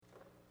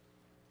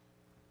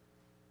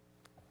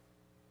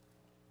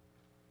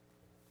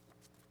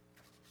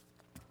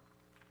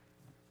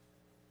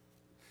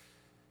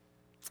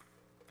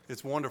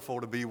It's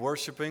wonderful to be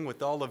worshiping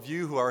with all of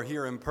you who are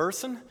here in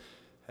person,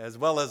 as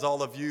well as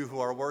all of you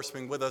who are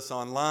worshiping with us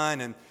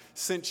online. And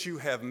since you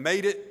have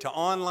made it to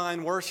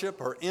online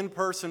worship or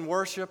in-person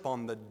worship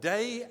on the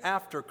day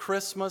after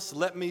Christmas,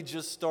 let me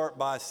just start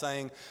by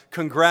saying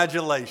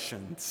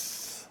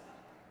congratulations.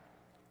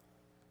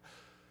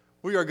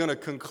 We are going to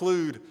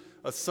conclude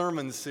a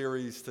sermon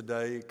series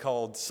today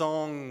called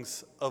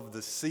Songs of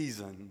the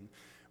Season.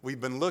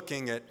 We've been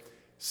looking at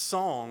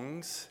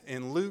songs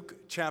in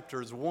Luke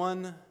chapters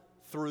 1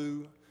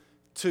 through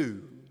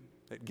 2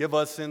 that give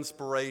us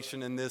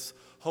inspiration in this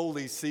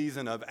holy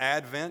season of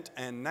Advent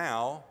and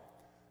now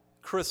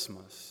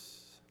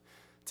Christmas.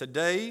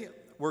 Today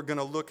we're going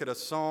to look at a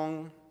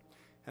song,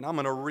 and I'm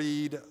going to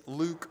read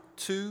Luke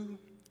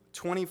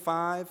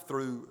 2:25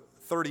 through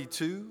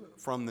 32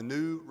 from the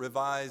New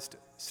Revised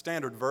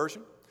Standard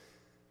Version.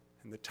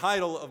 And the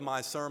title of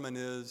my sermon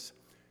is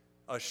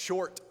A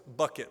Short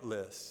Bucket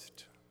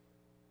List,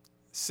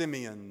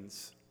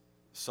 Simeon's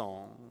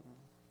Song.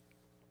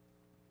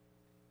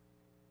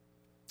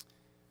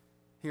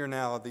 Hear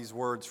now these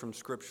words from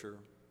Scripture.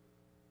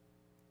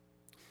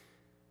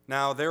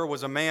 Now there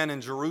was a man in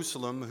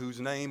Jerusalem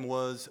whose name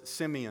was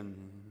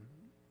Simeon.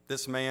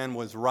 This man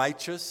was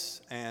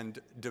righteous and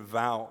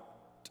devout,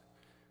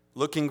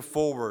 looking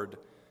forward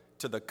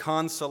to the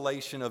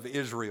consolation of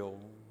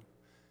Israel,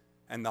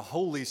 and the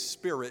Holy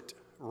Spirit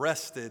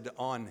rested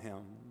on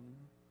him.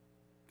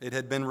 It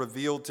had been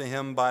revealed to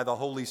him by the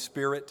Holy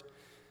Spirit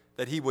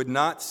that he would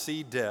not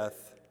see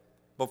death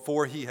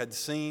before he had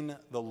seen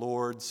the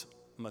Lord's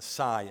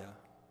Messiah.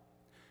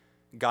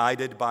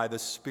 Guided by the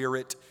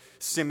Spirit,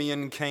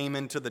 Simeon came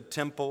into the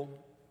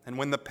temple, and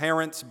when the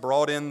parents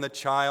brought in the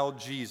child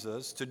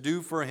Jesus to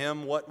do for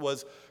him what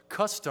was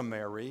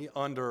customary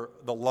under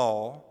the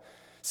law,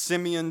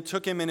 Simeon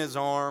took him in his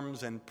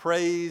arms and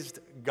praised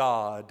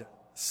God,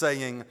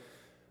 saying,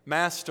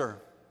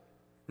 "Master,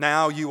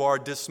 now you are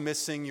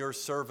dismissing your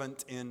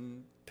servant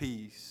in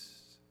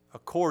peace,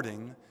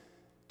 according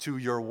to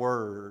your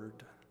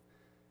word.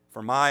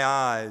 For my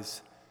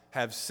eyes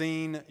have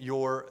seen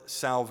your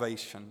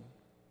salvation,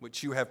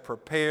 which you have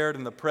prepared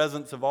in the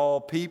presence of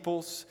all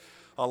peoples,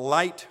 a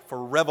light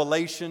for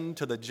revelation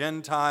to the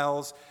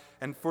Gentiles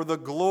and for the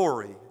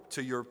glory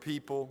to your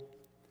people,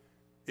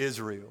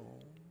 Israel."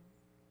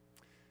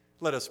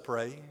 Let us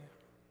pray.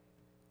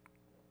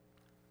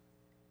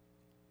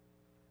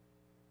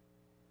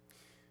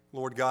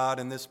 Lord God,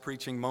 in this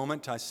preaching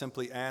moment, I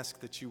simply ask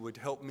that you would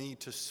help me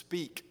to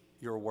speak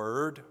your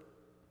word.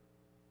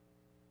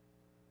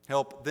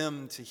 Help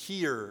them to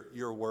hear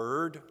your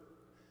word.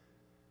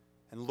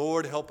 And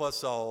Lord, help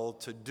us all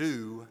to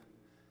do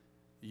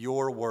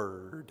your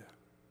word.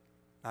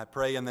 I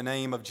pray in the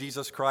name of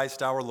Jesus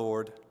Christ our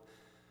Lord.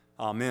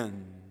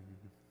 Amen.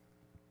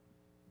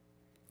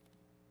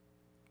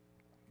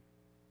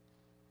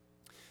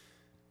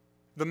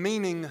 The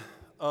meaning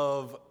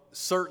of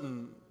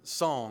certain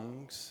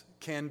songs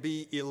can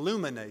be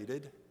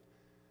illuminated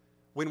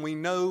when we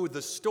know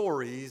the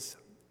stories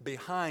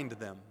behind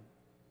them.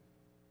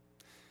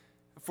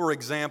 For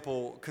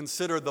example,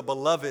 consider the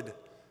beloved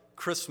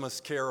Christmas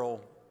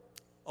carol,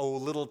 O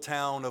Little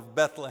Town of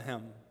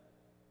Bethlehem.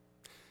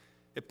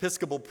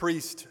 Episcopal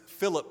priest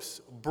Phillips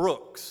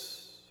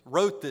Brooks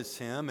wrote this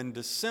hymn in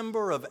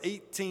December of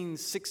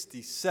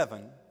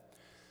 1867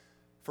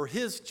 for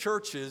his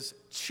church's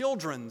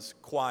children's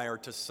choir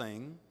to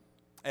sing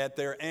at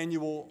their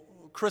annual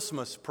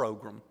Christmas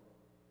program.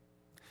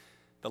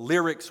 The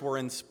lyrics were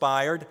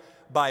inspired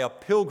by a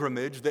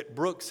pilgrimage that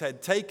Brooks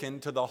had taken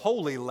to the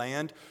Holy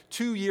Land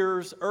 2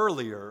 years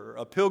earlier,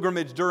 a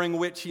pilgrimage during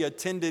which he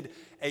attended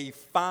a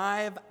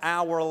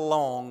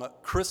 5-hour-long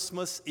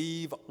Christmas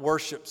Eve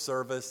worship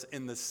service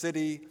in the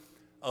city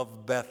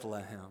of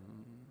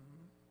Bethlehem.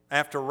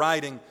 After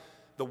writing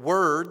the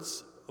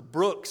words,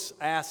 Brooks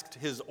asked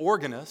his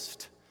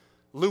organist,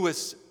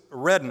 Louis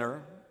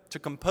Redner, to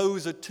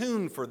compose a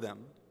tune for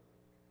them.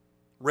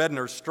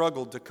 Redner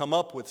struggled to come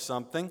up with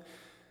something,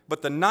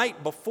 but the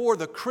night before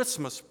the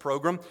Christmas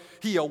program,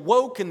 he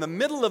awoke in the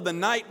middle of the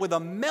night with a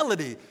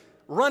melody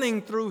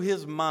running through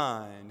his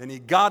mind. And he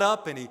got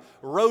up and he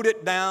wrote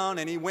it down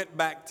and he went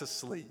back to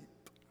sleep.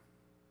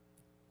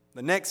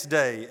 The next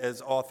day,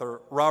 as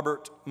author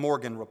Robert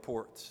Morgan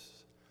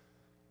reports,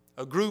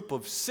 a group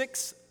of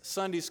 6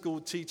 Sunday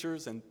school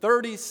teachers and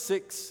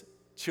 36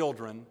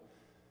 children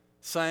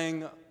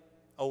sang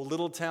O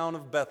Little Town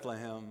of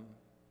Bethlehem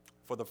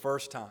for the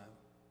first time.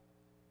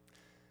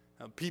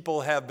 People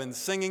have been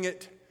singing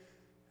it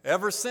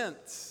ever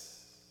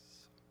since.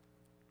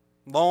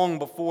 Long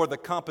before the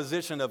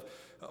composition of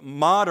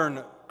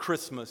modern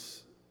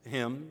Christmas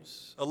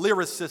hymns, a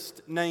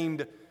lyricist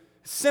named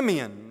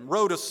Simeon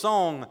wrote a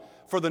song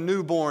for the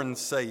newborn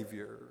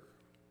Savior.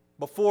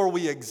 Before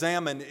we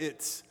examine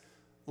its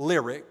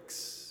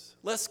lyrics,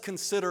 let's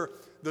consider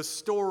the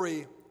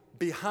story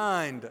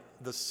behind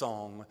the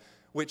song,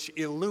 which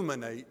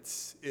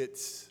illuminates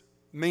its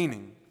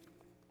meaning.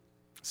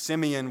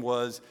 Simeon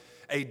was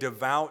a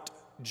devout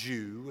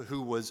Jew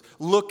who was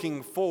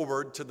looking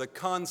forward to the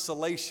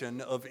consolation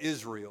of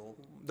Israel.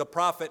 The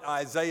prophet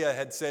Isaiah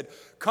had said,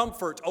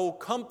 "Comfort, oh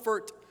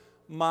comfort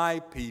my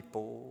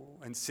people."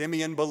 And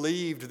Simeon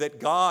believed that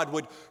God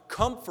would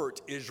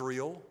comfort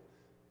Israel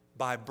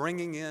by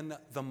bringing in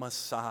the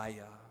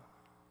Messiah.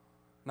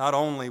 Not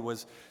only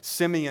was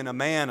Simeon a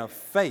man of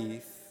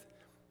faith,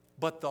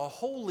 but the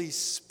Holy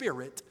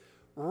Spirit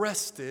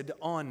rested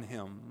on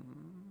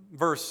him.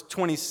 Verse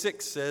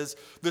 26 says,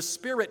 "The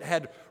Spirit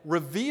had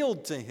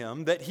revealed to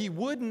him that he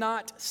would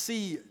not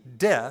see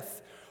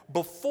death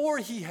before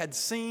he had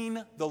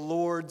seen the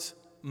Lord's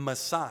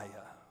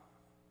Messiah."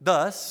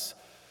 Thus,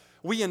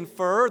 we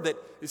infer that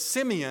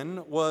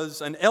Simeon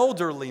was an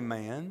elderly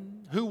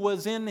man who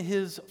was in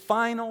his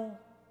final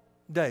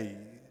days.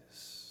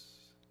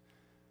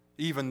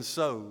 Even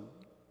so,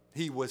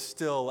 he was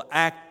still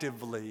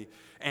actively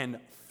and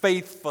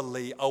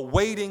faithfully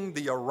awaiting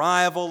the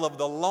arrival of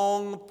the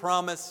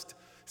long-promised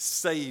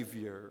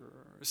Savior.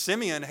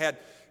 Simeon had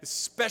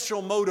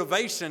special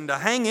motivation to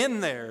hang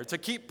in there, to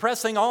keep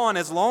pressing on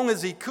as long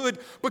as he could,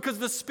 because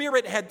the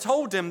Spirit had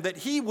told him that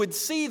he would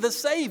see the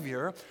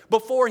Savior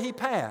before he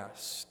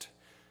passed.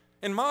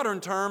 In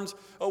modern terms,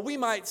 we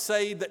might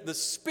say that the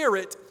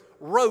Spirit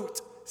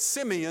wrote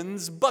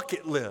Simeon's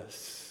bucket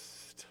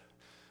list.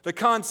 The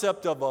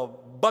concept of a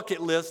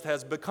bucket list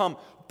has become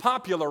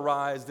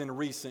popularized in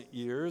recent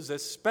years,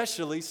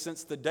 especially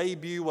since the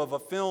debut of a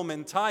film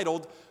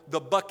entitled The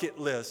Bucket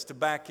List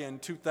back in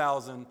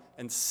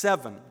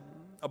 2007.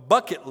 A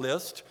bucket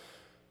list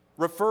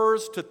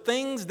refers to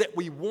things that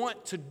we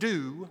want to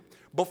do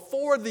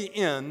before the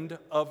end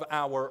of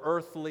our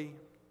earthly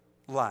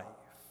life.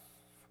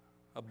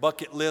 A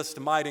bucket list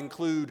might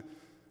include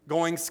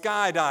going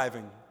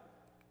skydiving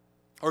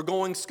or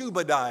going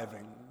scuba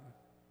diving.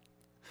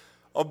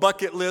 A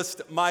bucket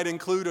list might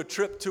include a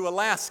trip to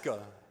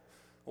Alaska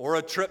or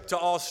a trip to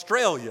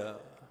Australia.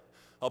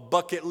 A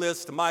bucket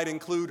list might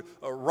include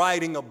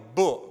writing a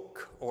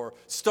book or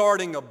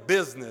starting a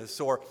business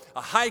or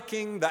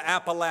hiking the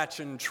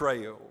Appalachian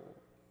Trail.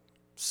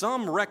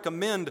 Some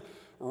recommend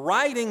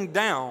writing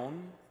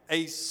down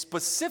a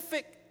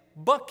specific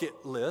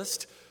bucket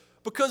list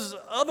because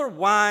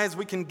otherwise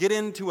we can get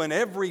into an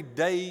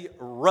everyday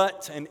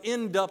rut and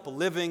end up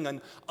living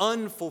an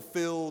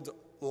unfulfilled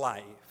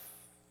life.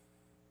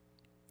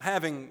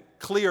 Having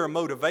clear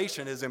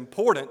motivation is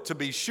important, to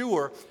be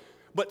sure,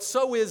 but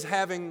so is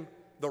having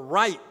the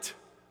right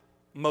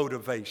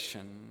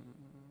motivation.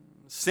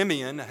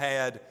 Simeon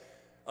had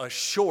a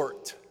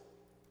short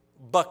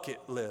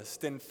bucket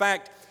list. In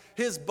fact,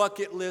 his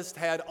bucket list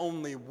had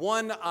only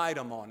one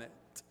item on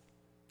it: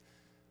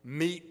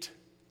 meet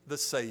the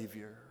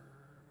Savior.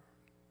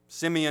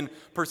 Simeon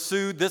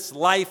pursued this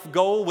life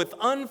goal with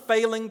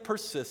unfailing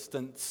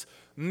persistence: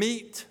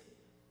 meet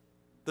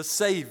the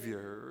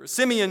Savior.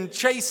 Simeon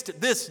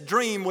chased this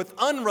dream with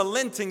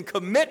unrelenting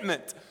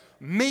commitment: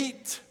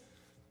 meet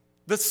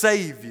the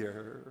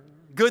Savior.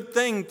 Good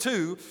thing,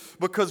 too,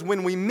 because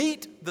when we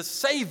meet the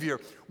Savior,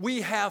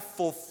 we have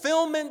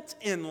fulfillment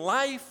in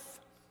life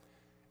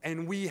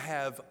and we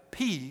have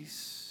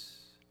peace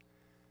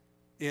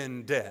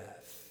in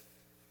death.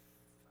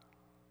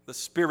 The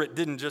Spirit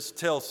didn't just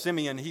tell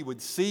Simeon he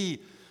would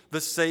see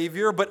the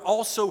Savior, but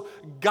also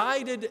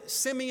guided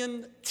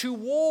Simeon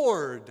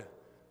toward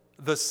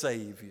the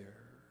Savior.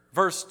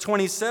 Verse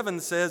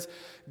 27 says,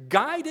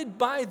 "Guided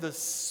by the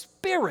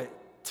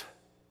Spirit,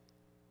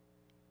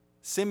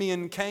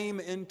 Simeon came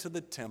into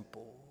the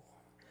temple."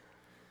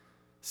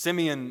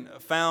 Simeon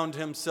found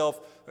himself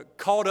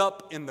caught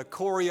up in the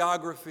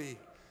choreography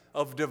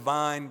of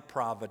divine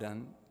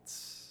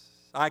providence.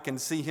 I can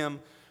see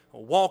him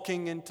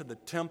walking into the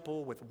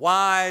temple with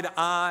wide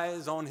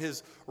eyes on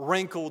his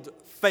wrinkled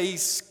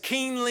face,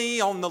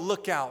 keenly on the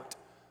lookout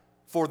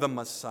for the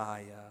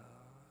Messiah.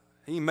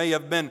 He may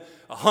have been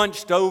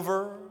hunched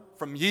over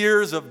from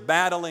years of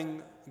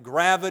battling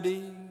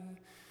gravity.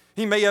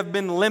 He may have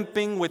been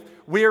limping with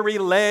weary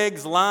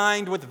legs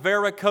lined with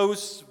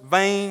varicose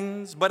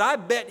veins, but I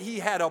bet he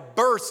had a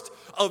burst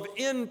of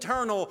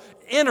internal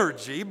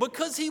energy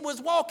because he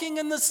was walking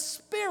in the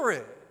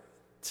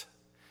Spirit.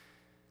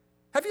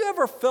 Have you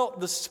ever felt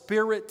the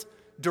Spirit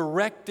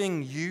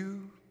directing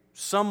you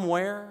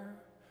somewhere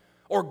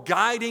or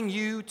guiding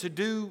you to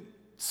do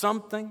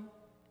something?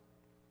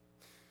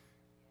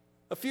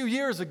 A few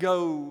years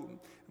ago,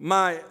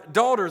 my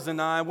daughters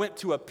and I went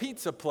to a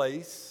pizza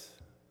place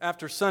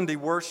after Sunday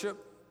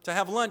worship to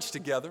have lunch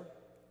together.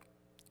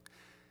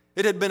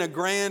 It had been a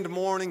grand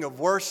morning of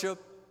worship,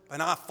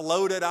 and I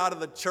floated out of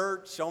the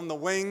church on the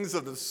wings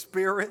of the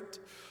Spirit.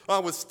 I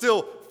was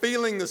still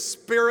feeling the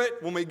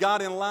Spirit when we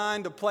got in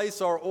line to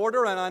place our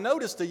order, and I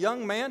noticed a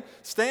young man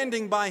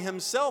standing by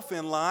himself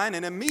in line,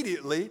 and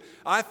immediately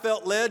I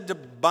felt led to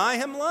buy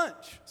him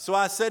lunch. So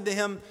I said to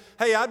him,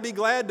 "Hey, I'd be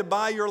glad to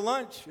buy your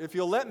lunch if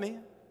you'll let me."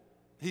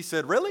 He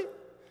said, "Really?"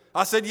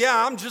 I said,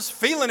 "Yeah, I'm just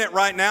feeling it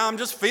right now. I'm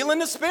just feeling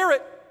the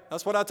Spirit."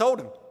 That's what I told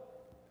him.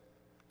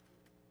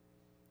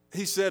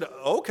 He said,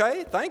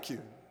 "Okay, thank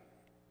you."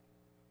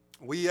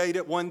 We ate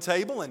at one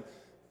table and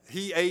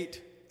he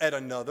ate at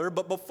another.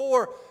 But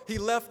before he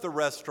left the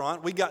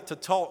restaurant, we got to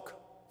talk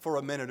for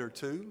a minute or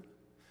two.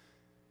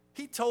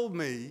 he told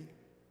me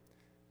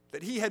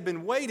that he had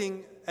been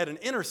waiting at an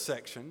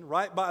intersection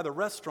right by the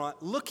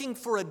restaurant looking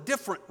for a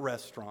different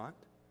restaurant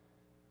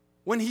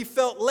when he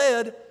felt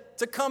led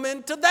to come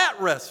into that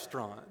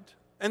restaurant.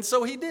 And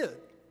so he did.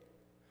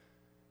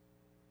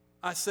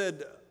 I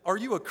said, "Are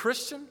you a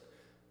Christian?"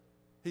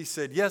 He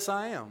said, "Yes,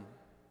 I am."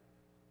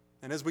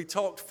 And as we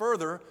talked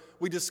further,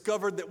 we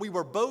discovered that we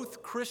were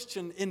both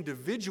Christian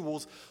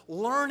individuals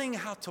learning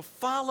how to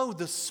follow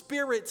the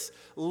Spirit's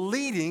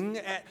leading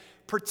at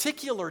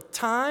particular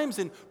times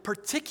in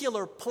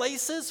particular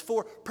places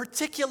for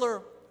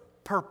particular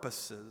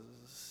purposes.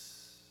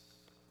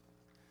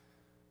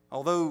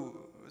 Although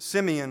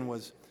Simeon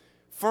was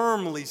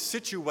firmly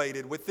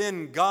situated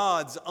within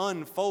God's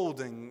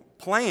unfolding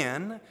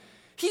plan,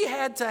 he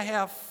had to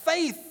have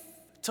faith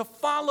to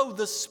follow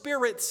the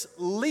Spirit's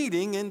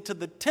leading into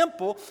the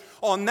temple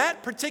on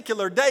that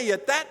particular day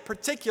at that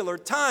particular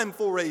time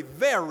for a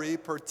very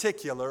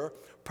particular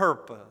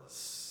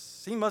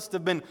purpose. He must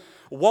have been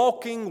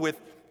walking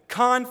with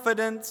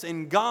confidence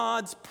in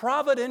God's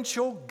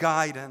providential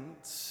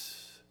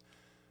guidance.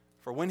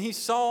 For when he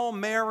saw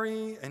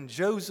Mary and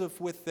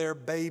Joseph with their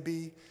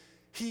baby,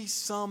 he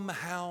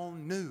somehow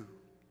knew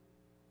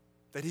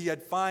that he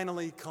had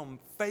finally come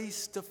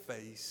face to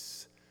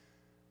face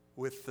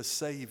with the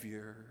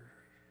Savior.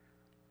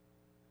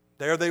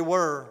 There they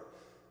were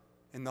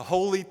in the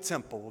holy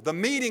temple, the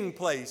meeting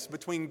place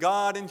between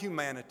God and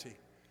humanity.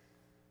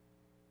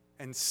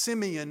 And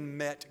Simeon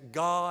met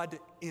God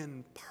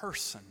in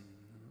person.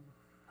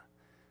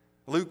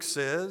 Luke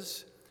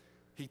says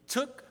he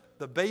took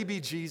the baby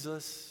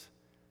Jesus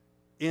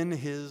in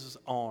his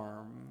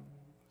arms.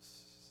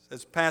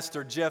 As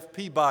Pastor Jeff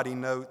Peabody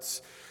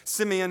notes,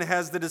 Simeon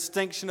has the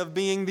distinction of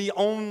being the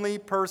only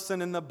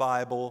person in the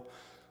Bible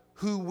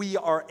who we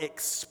are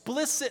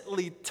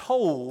explicitly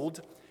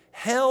told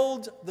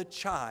held the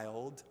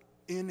child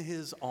in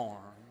his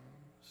arms.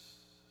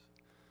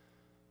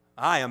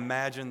 I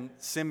imagine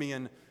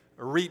Simeon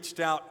reached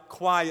out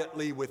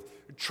quietly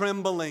with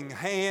trembling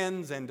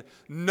hands and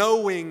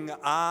knowing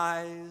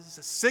eyes,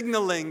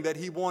 signaling that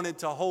he wanted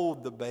to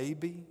hold the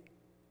baby.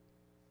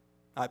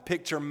 I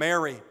picture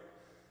Mary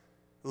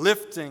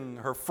lifting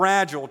her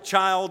fragile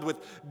child with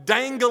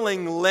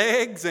dangling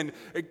legs and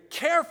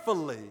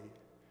carefully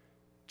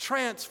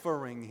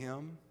transferring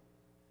him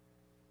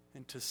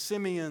into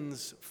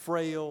Simeon's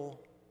frail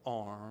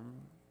arms.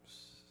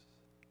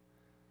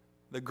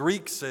 The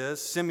Greek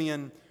says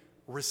Simeon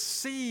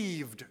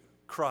received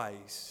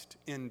Christ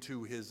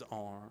into his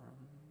arms.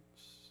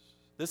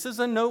 This is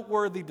a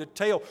noteworthy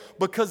detail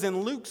because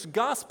in Luke's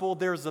gospel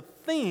there's a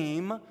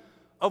theme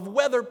of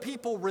whether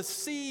people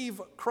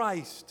receive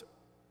Christ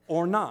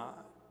or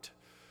not.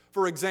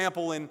 For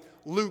example, in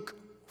Luke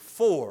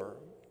 4,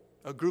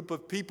 a group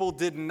of people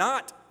did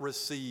not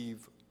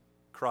receive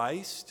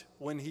Christ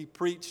when he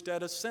preached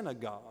at a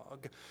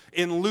synagogue.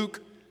 In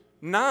Luke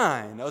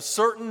 9, a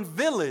certain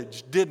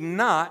village did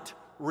not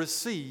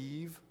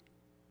receive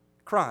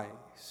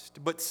Christ.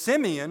 But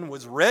Simeon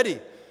was ready,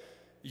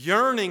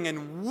 yearning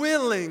and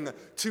willing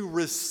to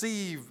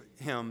receive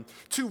him.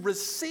 To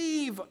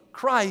receive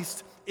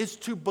Christ is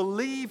to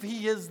believe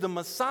he is the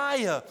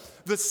Messiah,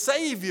 the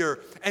Savior,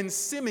 and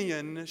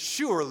Simeon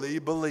surely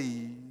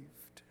believed.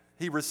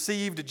 He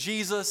received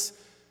Jesus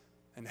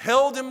and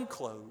held him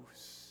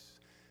close,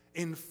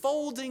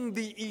 enfolding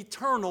the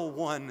Eternal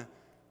One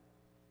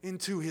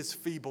into his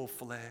feeble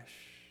flesh,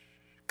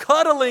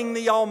 cuddling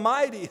the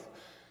Almighty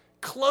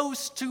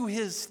close to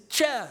his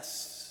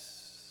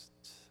chest.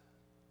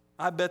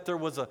 I bet there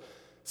was a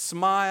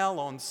smile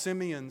on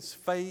Simeon's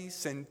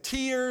face and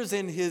tears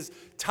in his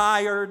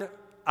tired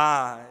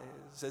eyes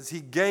as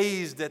he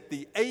gazed at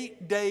the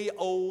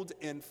 8-day-old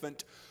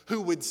infant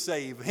who would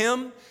save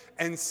him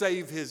and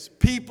save his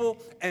people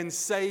and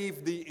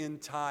save the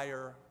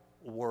entire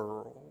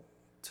world.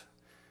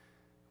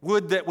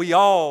 Would that we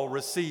all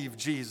receive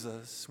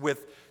Jesus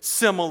with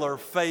similar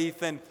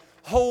faith and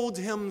hold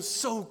him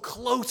so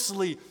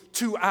closely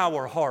to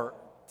our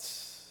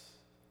hearts.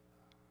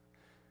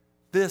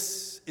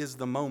 This is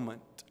the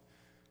moment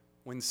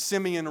when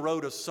Simeon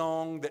wrote a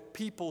song that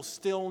people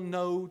still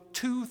know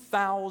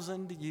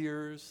 2,000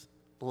 years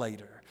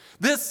later.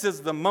 This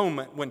is the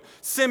moment when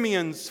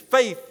Simeon's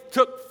faith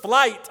took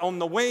flight on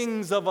the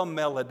wings of a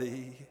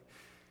melody.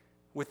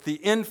 With the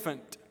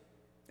infant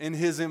in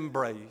his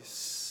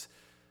embrace,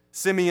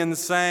 Simeon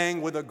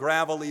sang with a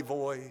gravelly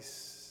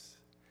voice,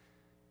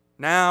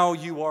 "Now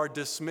you are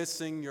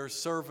dismissing your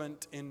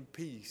servant in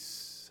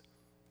peace,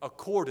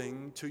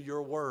 according to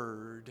your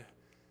word.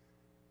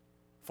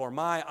 For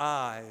my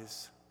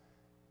eyes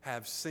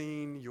have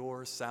seen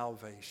your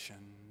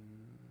salvation."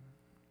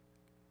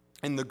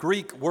 In the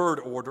Greek word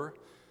order,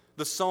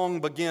 the song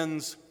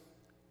begins,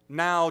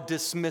 "now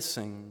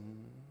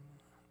dismissing."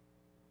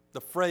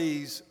 The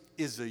phrase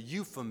is a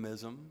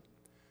euphemism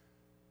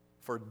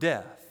for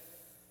death.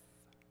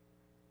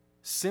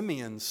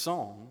 Simeon's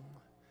song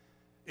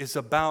is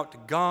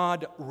about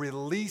God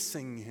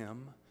releasing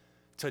him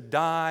to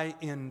die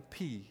in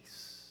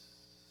peace.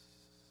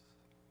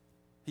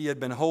 He had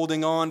been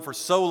holding on for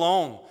so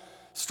long,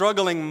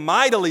 struggling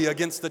mightily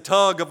against the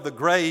tug of the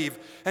grave,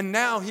 and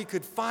now he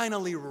could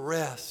finally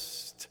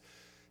rest.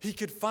 He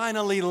could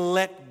finally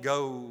let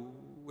go.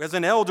 As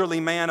an elderly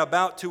man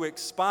about to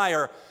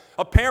expire,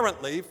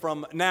 apparently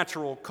from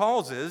natural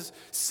causes,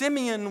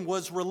 Simeon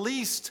was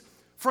released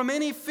from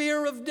any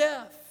fear of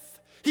death.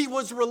 He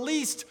was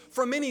released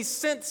from any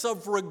sense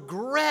of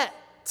regret.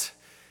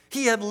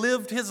 He had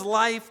lived his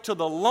life to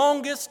the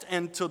longest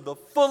and to the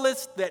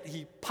fullest that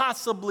he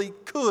possibly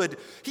could.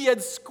 He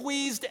had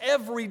squeezed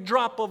every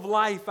drop of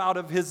life out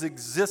of his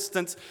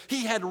existence.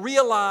 He had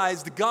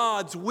realized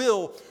God's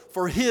will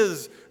for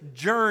his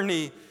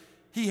journey.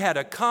 He had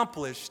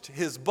accomplished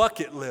his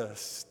bucket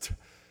list,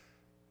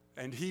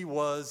 and he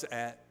was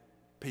at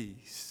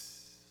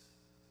peace.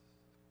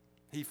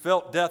 He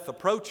felt death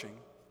approaching,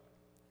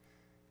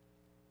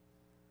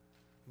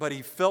 but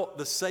he felt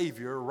the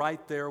Savior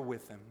right there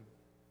with him.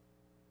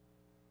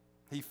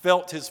 He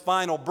felt his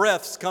final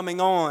breaths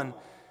coming on,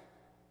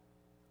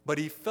 but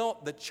he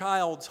felt the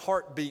child's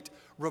heartbeat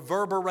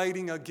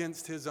reverberating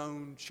against his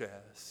own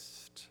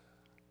chest.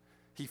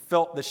 He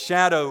felt the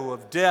shadow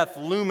of death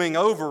looming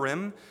over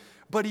him,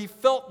 but he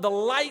felt the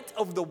light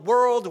of the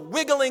world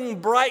wiggling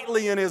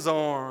brightly in his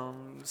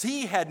arms.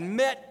 He had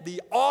met the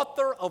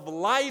author of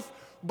life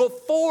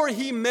before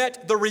he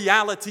met the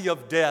reality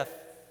of death,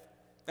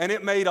 and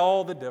it made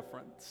all the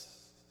difference.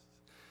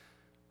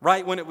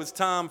 Right when it was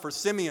time for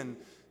Simeon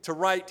to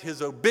write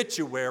his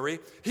obituary,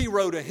 he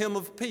wrote a hymn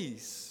of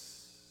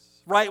peace.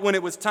 Right when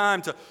it was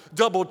time to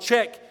double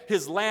check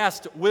his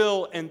last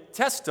will and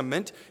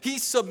testament, he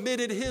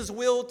submitted his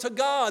will to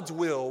God's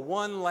will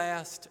one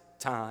last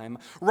time.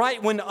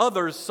 Right when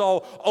others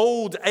saw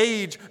old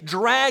age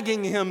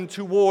dragging him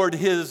toward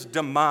his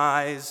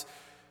demise,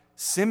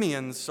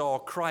 Simeon saw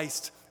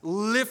Christ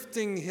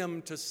lifting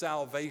him to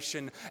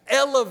salvation,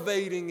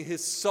 elevating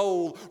his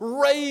soul,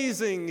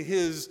 raising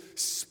his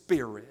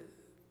spirit.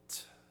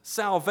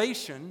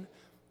 Salvation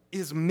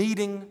is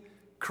meeting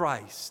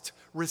Christ,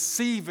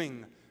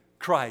 receiving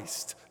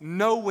Christ,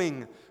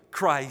 knowing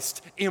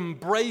Christ,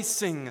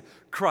 embracing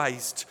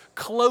Christ,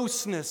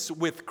 closeness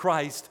with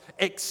Christ,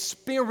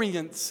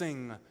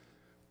 experiencing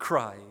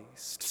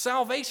Christ.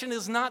 Salvation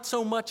is not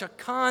so much a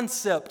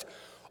concept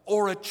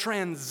or a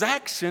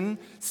transaction.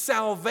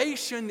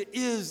 Salvation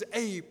is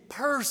a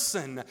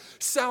person.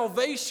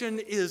 Salvation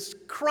is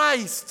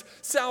Christ.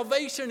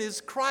 Salvation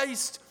is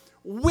Christ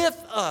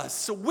with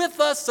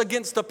us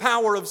against the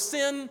power of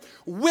sin,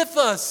 with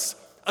us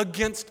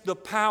against the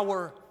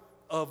power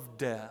of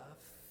death.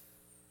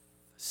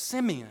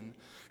 Simeon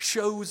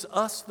shows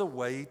us the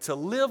way to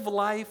live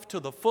life to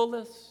the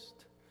fullest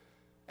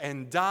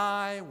and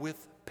die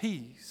with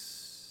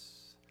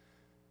peace.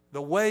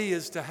 The way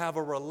is to have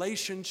a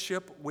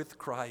relationship with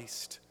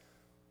Christ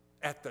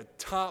at the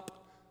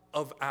top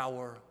of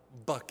our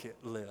bucket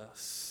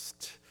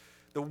list.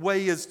 The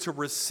way is to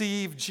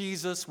receive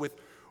Jesus with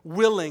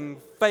willing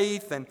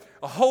faith and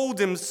hold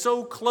him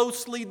so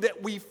closely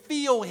that we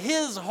feel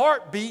his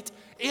heartbeat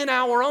in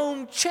our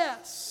own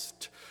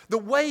chest. The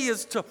way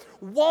is to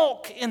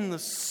walk in the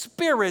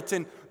Spirit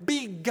and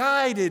be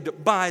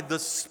guided by the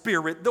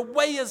Spirit. The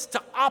way is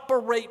to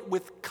operate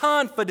with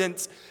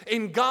confidence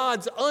in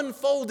God's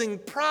unfolding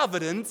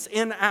providence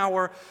in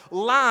our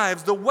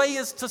lives. The way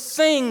is to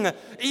sing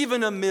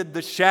even amid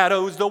the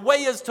shadows. The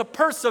way is to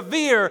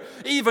persevere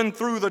even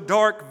through the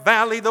dark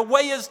valley. The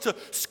way is to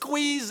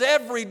squeeze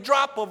every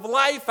drop of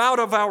life out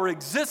of our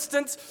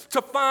existence,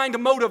 to find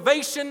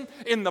motivation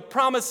in the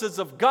promises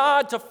of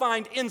God, to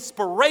find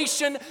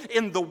inspiration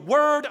in the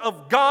Word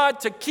of God,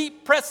 to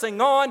keep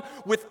pressing on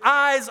with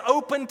eyes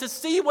open to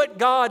see what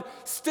God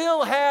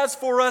still has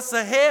for us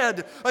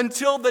ahead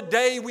until the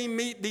day we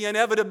meet the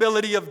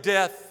inevitability of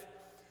death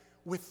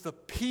with the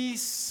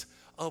peace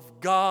of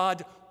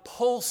God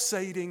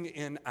pulsating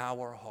in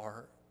our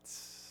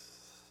hearts.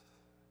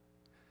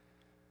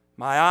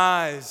 My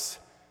eyes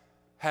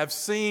have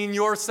seen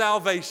your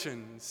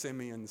salvation,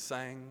 Simeon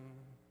sang.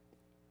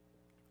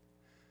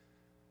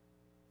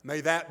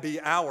 May that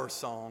be our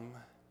song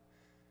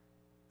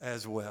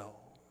as well.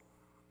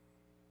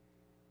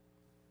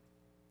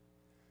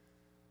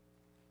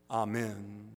 Amen.